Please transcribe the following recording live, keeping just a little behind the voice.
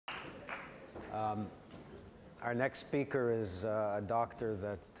Our next speaker is a doctor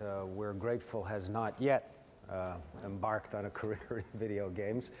that we're grateful has not yet embarked on a career in video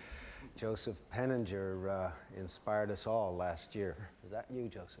games. Josef Penninger inspired us all last year. Is that you,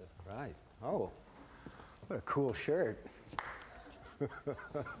 Joseph? Right. Oh, what a cool shirt.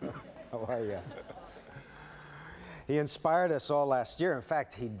 How are you? He inspired us all last year. In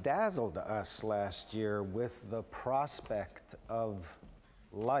fact, he dazzled us last year with the prospect of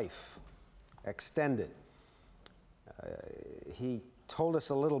life extended. He told us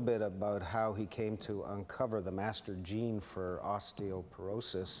a little bit about how he came to uncover the master gene for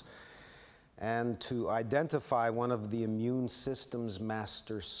osteoporosis and to identify one of the immune system's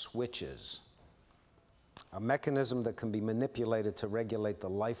master switches, a mechanism that can be manipulated to regulate the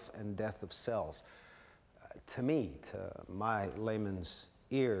life and death of cells. To me, to my layman's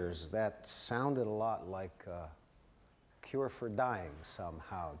ears, that sounded a lot like a cure for dying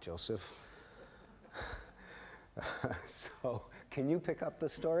somehow, Joseph. So, can you pick up the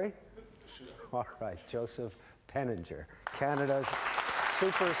story? Sure. All right, Josef Penninger, Canada's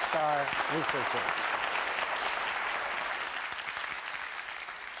superstar researcher.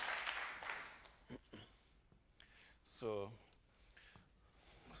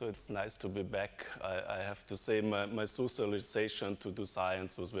 So it's nice to be back. I have to say my socialization to do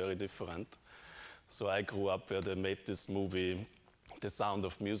science was very different. So I grew up where they made this movie, The Sound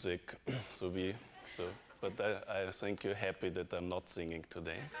of Music. But I think you're happy that I'm not singing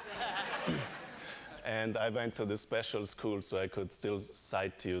today. And I went to the special school, so I could still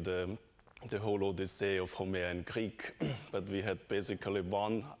cite you the whole Odyssey of Homer in Greek. But we had basically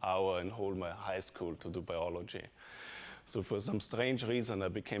 1 hour in whole my high school to do biology. So for some strange reason, I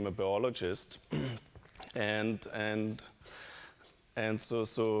became a biologist. and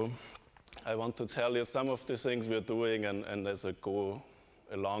so I want to tell you some of the things we're doing, and as I go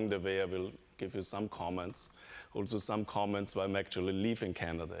along the way, I will give you some comments. Also some comments why I'm actually leaving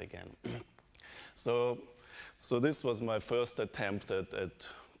Canada again. So this was my first attempt at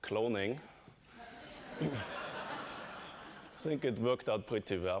cloning. I think it worked out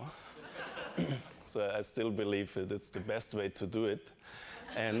pretty well. So I still believe that it's the best way to do it.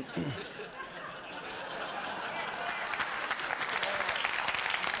 And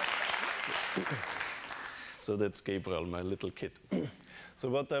so that's Gabriel, my little kid. So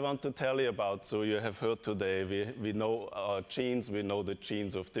what I want to tell you about, so you have heard today, we know our genes, we know the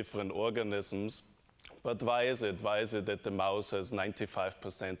genes of different organisms. But why is it? Why is it that the mouse has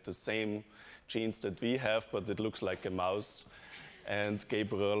 95% the same genes that we have, but it looks like a mouse? And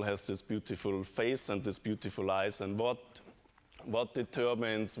Gabriel has this beautiful face and this beautiful eyes. And what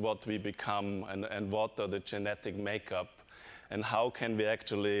determines what we become, and what are the genetic makeup? And how can we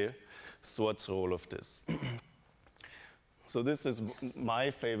actually sort through all of this? So this is my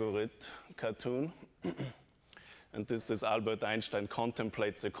favorite cartoon. And this is Albert Einstein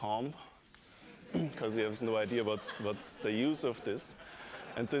contemplates a comb, because he has no idea what's the use of this.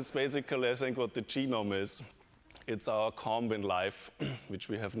 And this basically, I think, what the genome is. It's our comb in life, which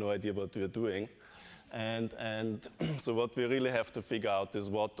we have no idea what we're doing. And so what we really have to figure out is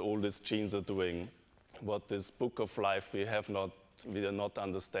what all these genes are doing, what this book of life we are not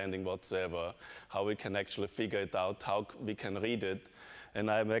understanding whatsoever, how we can actually figure it out, how we can read it. And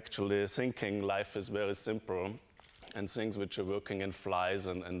I'm actually thinking life is very simple, and things which are working in flies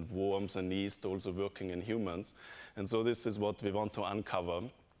and worms and yeast also working in humans. And so this is what we want to uncover.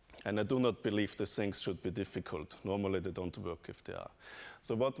 And I do not believe these things should be difficult. Normally they don't work if they are.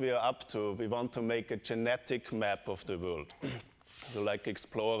 So what we are up to, we want to make a genetic map of the world. So like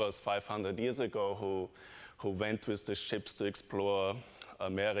explorers 500 years ago who went with the ships to explore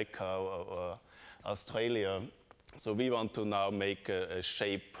America or Australia. So we want to now make a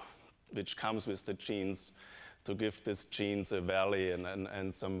shape which comes with the genes, to give these genes a valley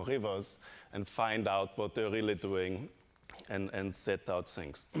and some rivers, and find out what they're really doing and set out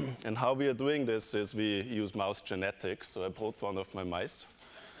things. And how we are doing this is we use mouse genetics. So I brought one of my mice.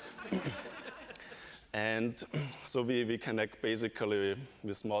 And so we connect basically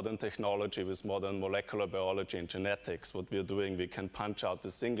with modern technology, with modern molecular biology and genetics. What we are doing, we can punch out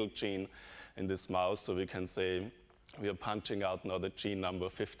a single gene in this mouse. So we can say we are punching out now the gene number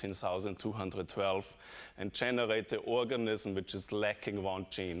 15,212 and generate the organism which is lacking one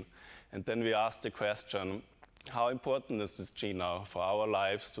gene. And then we ask the question, how important is this gene now for our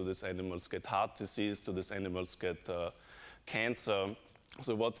lives? Do these animals get heart disease? Do these animals get cancer?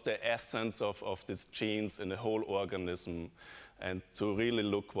 So what's the essence of these genes in the whole organism? And to really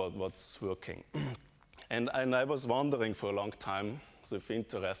look what's working. And I was wondering for a long time, so if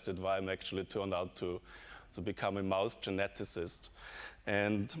interested, why I'm actually turned out to become a mouse geneticist.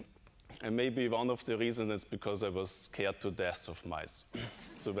 And And maybe one of the reasons is because I was scared to death of mice.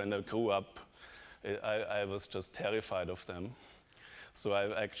 So when I grew up, I was just terrified of them. So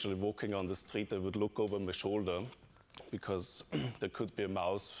I actually, walking on the street, I would look over my shoulder because there could be a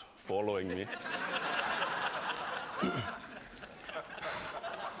mouse following me.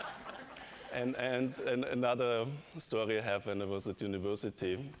 And another story I have when I was at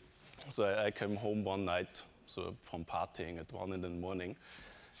university. So I came home one night, so from partying at 1 in the morning,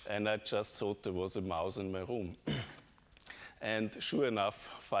 and I just thought there was a mouse in my room. And sure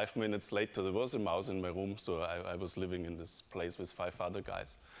enough, 5 minutes later, there was a mouse in my room. So I was living in this place with 5 other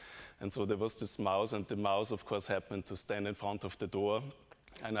guys. And so there was this mouse, and the mouse, of course, happened to stand in front of the door.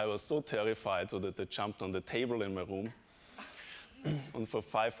 And I was so terrified so that I jumped on the table in my room. And for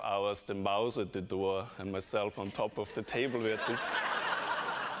 5 hours, the mouse at the door and myself on top of the table, we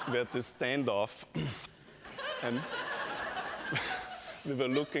had this standoff. And we were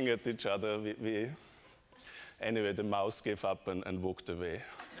looking at each other. Anyway, the mouse gave up and walked away.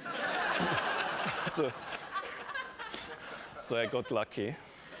 So I got lucky.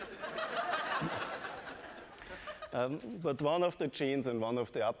 But one of the genes and one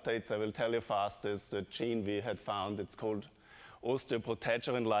of the updates I will tell you fast is the gene we had found. It's called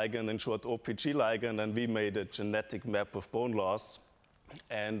osteoprotegerin ligand, in short OPG ligand, and we made a genetic map of bone loss.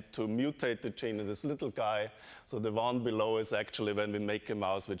 And to mutate the gene in this little guy, so the one below is actually when we make a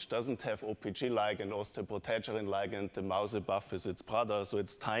mouse which doesn't have OPG ligand, osteoprotegerin ligand, the mouse above is its brother, so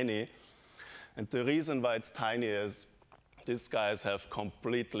it's tiny. And the reason why it's tiny is these guys have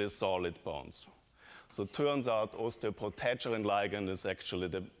completely solid bones. So it turns out osteoprotegerin ligand is actually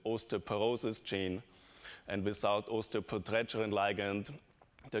the osteoporosis gene, and without osteoprotegerin ligand,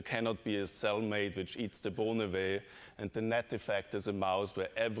 there cannot be a cell made which eats the bone away, and the net effect is a mouse where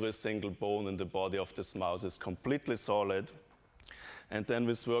every single bone in the body of this mouse is completely solid. And then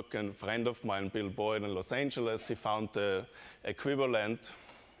with work, a friend of mine, Bill Boyd in Los Angeles, he found the equivalent,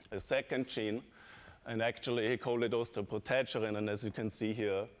 a second gene, and actually he called it osteoprotegerin, and as you can see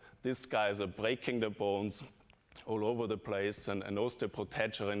here, these guys are breaking the bones all over the place, and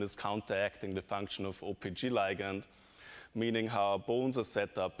osteoprotegerin is counteracting the function of OPG ligand, meaning how our bones are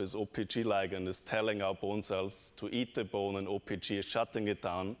set up is OPG ligand is telling our bone cells to eat the bone, and OPG is shutting it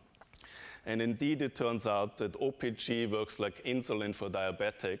down. And indeed, it turns out that OPG works like insulin for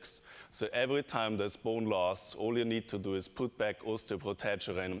diabetics. So every time there's bone loss, all you need to do is put back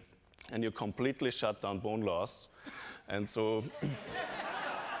osteoprotegerin, and you completely shut down bone loss. And so,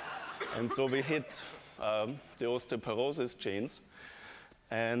 we hit the osteoporosis genes,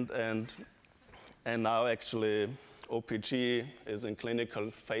 and now actually OPG is in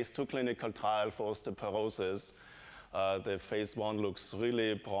phase 2 clinical trial for osteoporosis. The phase 1 looks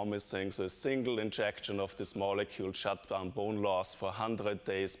really promising. So a single injection of this molecule shut down bone loss for 100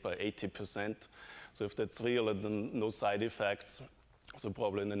 days by 80%. So if that's real and then no side effects, so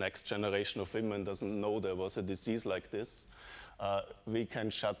probably the next generation of women doesn't know there was a disease like this. We can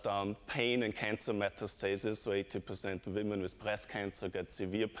shut down pain and cancer metastases. So 80% of women with breast cancer get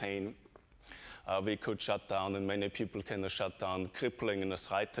severe pain. We could shut down, and many people can shut down crippling and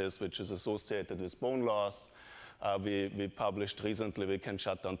arthritis, which is associated with bone loss. We published recently we can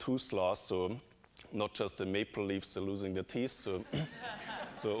shut down tooth loss, so not just the maple leaves are losing their teeth, so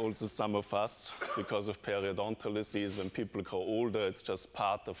also some of us, because of periodontal disease, when people grow older, it's just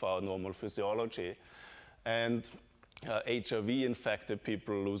part of our normal physiology. And HIV-infected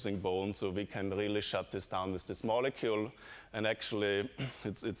people losing bone, so we can really shut this down with this molecule. And actually,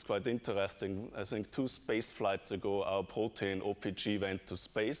 it's quite interesting. I think 2 space flights ago, our protein OPG went to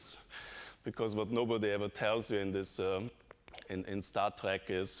space, because what nobody ever tells you in this in Star Trek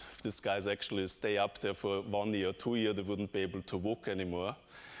is if these guys actually stay up there for 1 year, 2 years, they wouldn't be able to walk anymore,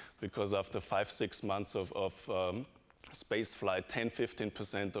 because after 5-6 months of space flight,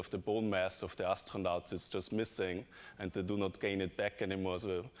 10-15% of the bone mass of the astronauts is just missing, and they do not gain it back anymore.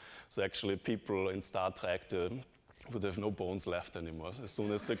 So actually people in Star Trek would have no bones left anymore. As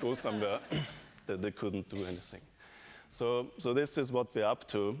soon as they go somewhere, they couldn't do anything. So this is what we're up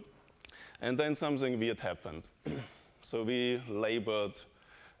to. And then something weird happened. So we labored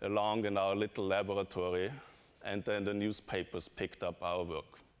along in our little laboratory, and then the newspapers picked up our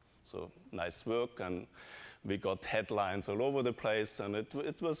work. So nice work, and we got headlines all over the place, and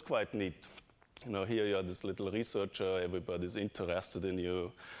it was quite neat. You know, here you are this little researcher, everybody's interested in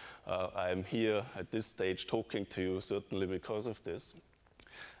you. I'm here at this stage talking to you, certainly because of this.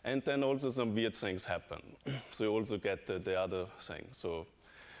 And then also some weird things happen. So you also get the other thing. So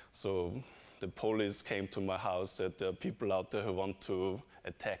the police came to my house, said there are people out there who want to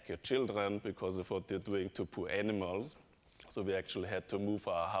attack your children because of what they're doing to poor animals. So we actually had to move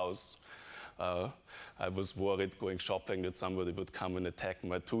our house. I was worried going shopping that somebody would come and attack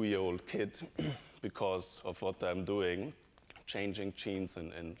my 2-year-old kid because of what I'm doing, changing genes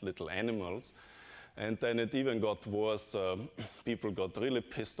in little animals. And then it even got worse. People got really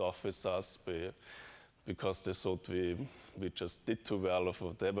pissed off with us because they thought we just did too well for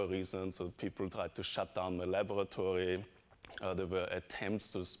whatever reason. So people tried to shut down my laboratory. There were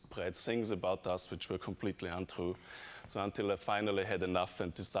attempts to spread things about us which were completely untrue. So until I finally had enough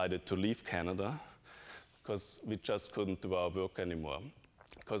and decided to leave Canada, because we just couldn't do our work anymore.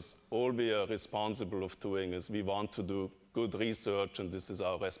 Because all we are responsible of doing is we want to do good research, and this is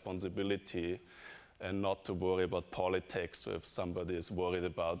our responsibility, and not to worry about politics if somebody is worried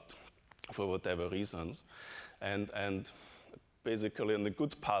about for whatever reasons. And basically, in the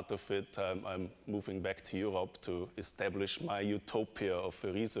good part of it, I'm moving back to Europe to establish my utopia of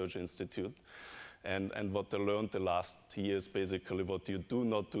a research institute. And what I learned the last years, basically what you do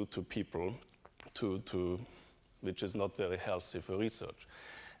not do to people, which is not very healthy for research.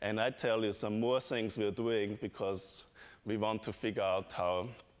 And I tell you some more things we're doing because we want to figure out how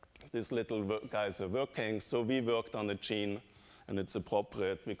these little guys are working. So we worked on a gene, and it's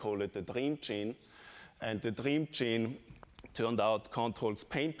appropriate, we call it the dream gene. And the dream gene turned out controls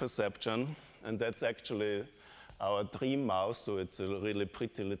pain perception, and that's actually our dream mouse, so it's a really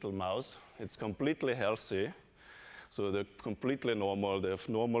pretty little mouse. It's completely healthy, so they're completely normal, they have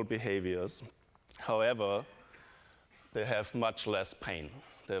normal behaviors. However, they have much less pain.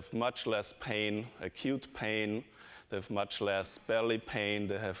 They have much less pain, acute pain, they have much less belly pain,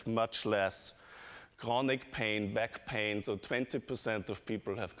 they have much less chronic pain, back pain, so 20% of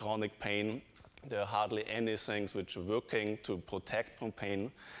people have chronic pain. There are hardly any things which are working to protect from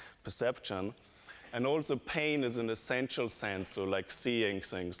pain perception. And also pain is an essential sense, so like seeing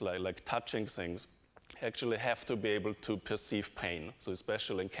things, like touching things, you actually have to be able to perceive pain. So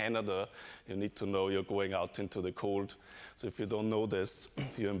especially in Canada, you need to know you're going out into the cold. So if you don't know this,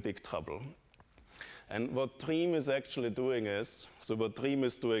 you're in big trouble. And what DREAM is actually doing is,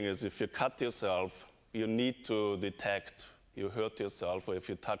 if you cut yourself, you need to detect you hurt yourself or if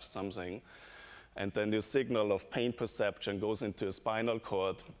you touch something, and then your signal of pain perception goes into your spinal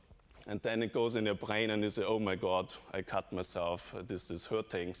cord, and then it goes in your brain and you say, oh my God, I cut myself, this is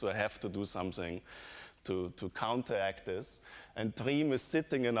hurting, so I have to do something to counteract this. And DREAM is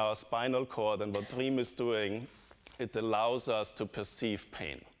sitting in our spinal cord, and what DREAM is doing, it allows us to perceive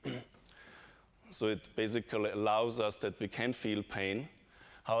pain. So it basically allows us that we can feel pain.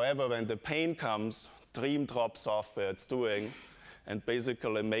 However, when the pain comes, DREAM drops off where it's doing and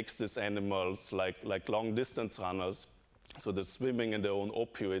basically makes these animals like long-distance runners. So they're swimming in their own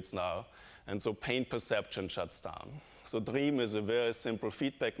opioids now, and so pain perception shuts down. So DREAM is a very simple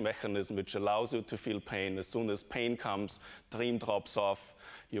feedback mechanism which allows you to feel pain. As soon as pain comes, DREAM drops off,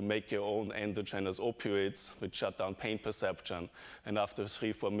 you make your own endogenous opioids which shut down pain perception, and after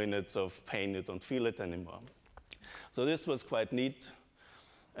 3-4 minutes of pain, you don't feel it anymore. So this was quite neat,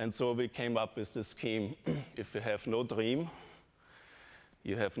 and so we came up with this scheme. If you have no DREAM,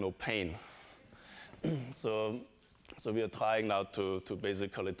 you have no pain. So we are trying now to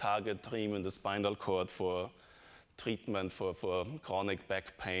basically target DREAM in the spinal cord for treatment for chronic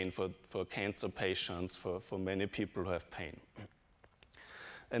back pain, for cancer patients, for many people who have pain.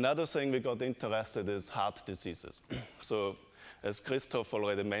 Another thing we got interested is heart diseases. So as Christoph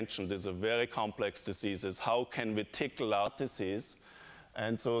already mentioned, these are very complex diseases. How can we tickle heart disease?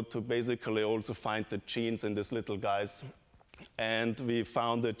 And so to basically also find the genes in these little guys. And we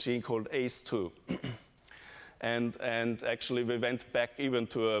found a gene called ACE2. And actually, we went back even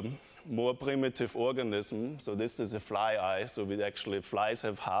to a more primitive organism. So this is a fly eye. So flies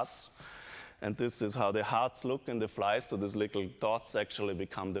have hearts. And this is how the hearts look in the flies. So these little dots actually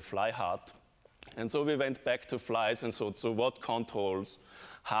become the fly heart. And so we went back to flies. And so what controls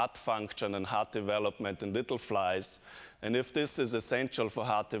heart function and heart development in little flies? And if this is essential for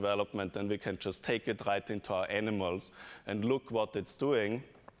heart development, then we can just take it right into our animals and look what it's doing.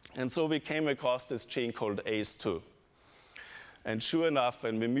 And so we came across this gene called ACE2. And sure enough,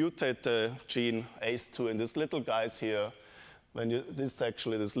 when we mutate the gene ACE2 in these little guys here,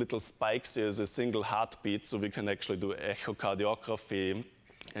 this little spikes here is a single heartbeat, so we can actually do echocardiography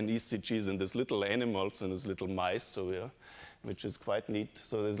and ECGs in these little animals and these little mice, which is quite neat.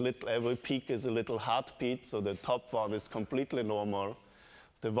 So every peak is a little heartbeat, so the top one is completely normal.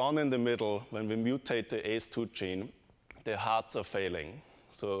 The one in the middle, when we mutate the ACE2 gene, the hearts are failing.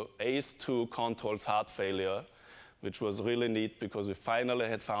 So ACE2 controls heart failure, which was really neat because we finally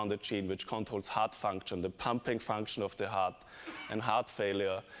had found a gene which controls heart function, the pumping function of the heart, and heart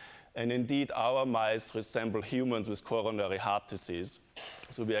failure. And indeed, our mice resemble humans with coronary heart disease.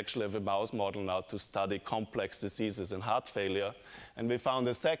 So we actually have a mouse model now to study complex diseases and heart failure. And we found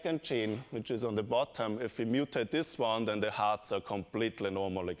a second gene, which is on the bottom. If we mutate this one, then the hearts are completely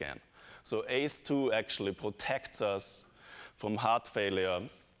normal again. So ACE2 actually protects us from heart failure.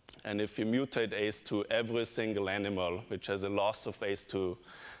 And if you mutate ACE2, every single animal which has a loss of ACE2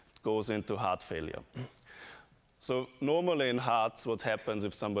 goes into heart failure. So normally in hearts, what happens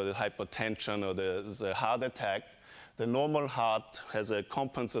if somebody has hypertension or there's a heart attack, the normal heart has a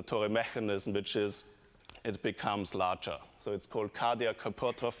compensatory mechanism, which is it becomes larger. So it's called cardiac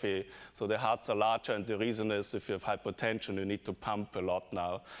hypertrophy. So the hearts are larger, and the reason is if you have hypertension, you need to pump a lot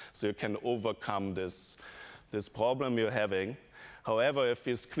now, so you can overcome this problem you're having. However, if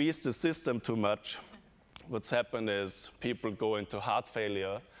you squeeze the system too much, what's happened is people go into heart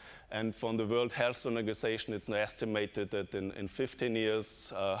failure. And from the World Health Organization, it's now estimated that in 15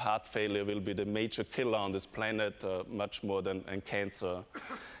 years, heart failure will be the major killer on this planet, much more than cancer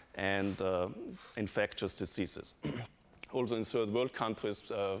and infectious diseases. Also in third world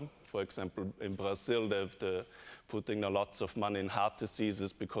countries, for example, in Brazil, they're putting lots of money in heart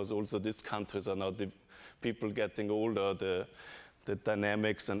diseases because also these countries are now people getting older. The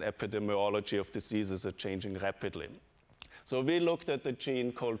dynamics and epidemiology of diseases are changing rapidly. So we looked at the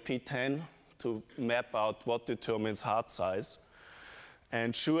gene called P10 to map out what determines heart size.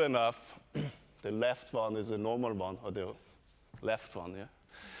 And sure enough, the left one is a normal one, or the left one,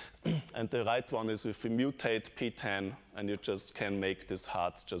 yeah. And the right one is if you mutate P10, and you just can make these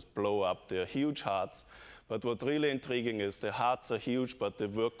hearts just blow up. They're huge hearts. But what really intriguing is the hearts are huge, but they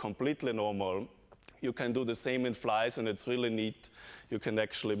work completely normal. You can do the same in flies, and it's really neat. You can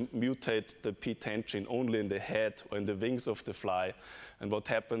actually mutate the P10 gene only in the head or in the wings of the fly. And what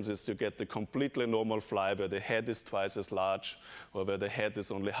happens is you get the completely normal fly where the head is twice as large or where the head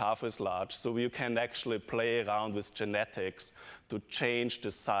is only half as large. So you can actually play around with genetics to change the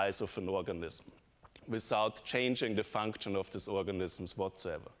size of an organism without changing the function of these organisms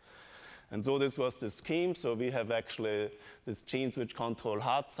whatsoever. And so this was the scheme. So we have actually these genes which control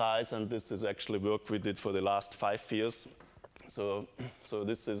heart size, and this is actually work we did for the last 5 years. So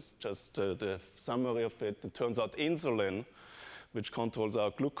this is just the summary of it. It turns out insulin, which controls our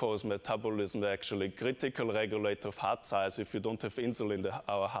glucose metabolism, is actually a critical regulator of heart size. If you don't have insulin,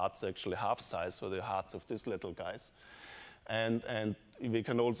 our hearts are actually half size, so the hearts of these little guys. And we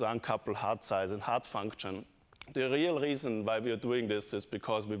can also uncouple heart size and heart function. The real reason why we are doing this is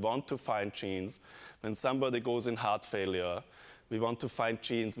because we want to find genes. When somebody goes in heart failure, we want to find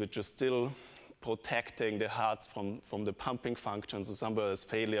genes which are still protecting the hearts from the pumping function. So somebody has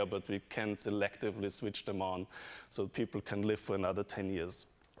failure, but we can selectively switch them on so people can live for another 10 years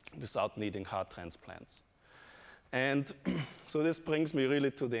without needing heart transplants. And so this brings me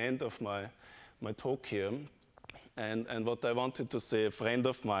really to the end of my talk here. And what I wanted to say, a friend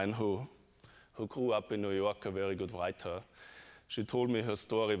of mine who grew up in New York, a very good writer. She told me her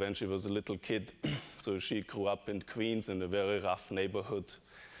story when she was a little kid. So she grew up in Queens in a very rough neighborhood,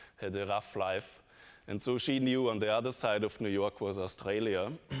 had a rough life. And so she knew on the other side of New York was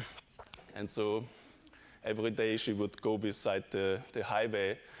Australia. And so every day she would go beside the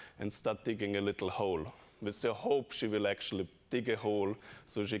highway and start digging a little hole with the hope she will actually dig a hole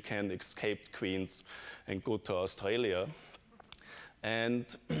so she can escape Queens and go to Australia. And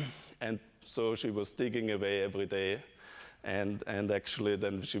so she was digging away every day, and actually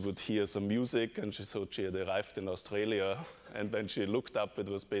then she would hear some music, and she thought she had arrived in Australia. And when she looked up, it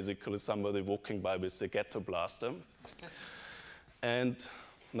was basically somebody walking by with a ghetto blaster. And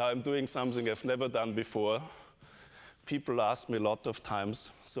now I'm doing something I've never done before. People ask me a lot of times,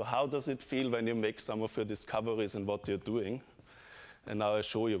 so how does it feel when you make some of your discoveries and what you're doing? And now I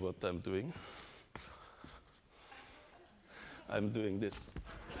show you what I'm doing. I'm doing this.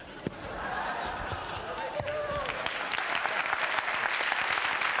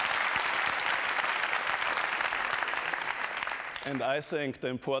 And I think the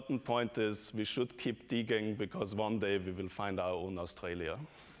important point is we should keep digging, because one day we will find our own Australia.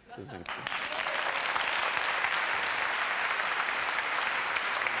 So thank you.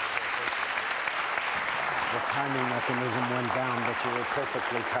 The timing mechanism went down, but you were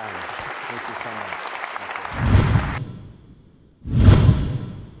perfectly timed. Thank you so much.